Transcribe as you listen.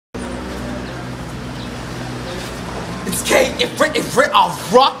It's Kay-Ara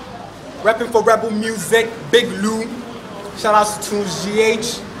Rock. Rapping for Rebel Music, Big Lou. Shout out to TunesGh.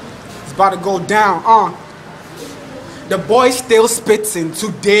 It's about to go down, The boy still spitting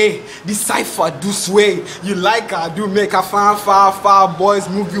today. The cipher do sway. You like I do make a fine boys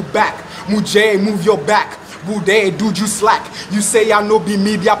move you back. Mujay, move your back. Bude, dude, you slack. You say I no be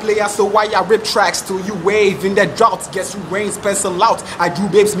media player, so why I rip tracks till you wave in the drought? Guess who rains pencil out? I do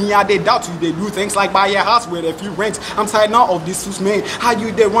babes, me I they doubt you. They do things like buy a house with a few rents. I'm tired now of this who's man. How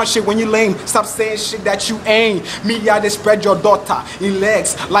you they run shit when you lame? Stop saying shit that you ain't. Me I they spread your daughter in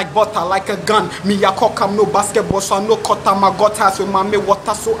legs like butter, like a gun. Me I cock I'm no basketball, so I no cutter my gutters with my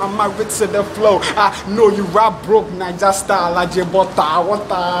water, so I'm married to the flow. I know you rap broke, Niger style like butter.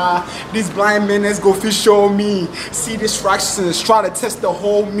 What these blind men go fish show me. See distractions, try to test the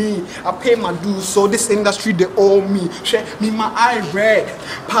whole me. I pay my dues, so this industry they owe me. Share me my eye red.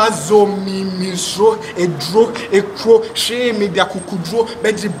 Pazo me misro, a dro, a crow, share me their kukudro,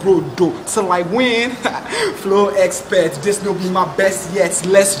 beji bro do. Till I win. Flow expert, this no be my best yet.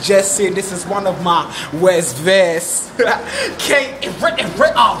 Let's just say this is one of my West Vest.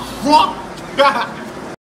 Kay-Ara Rock.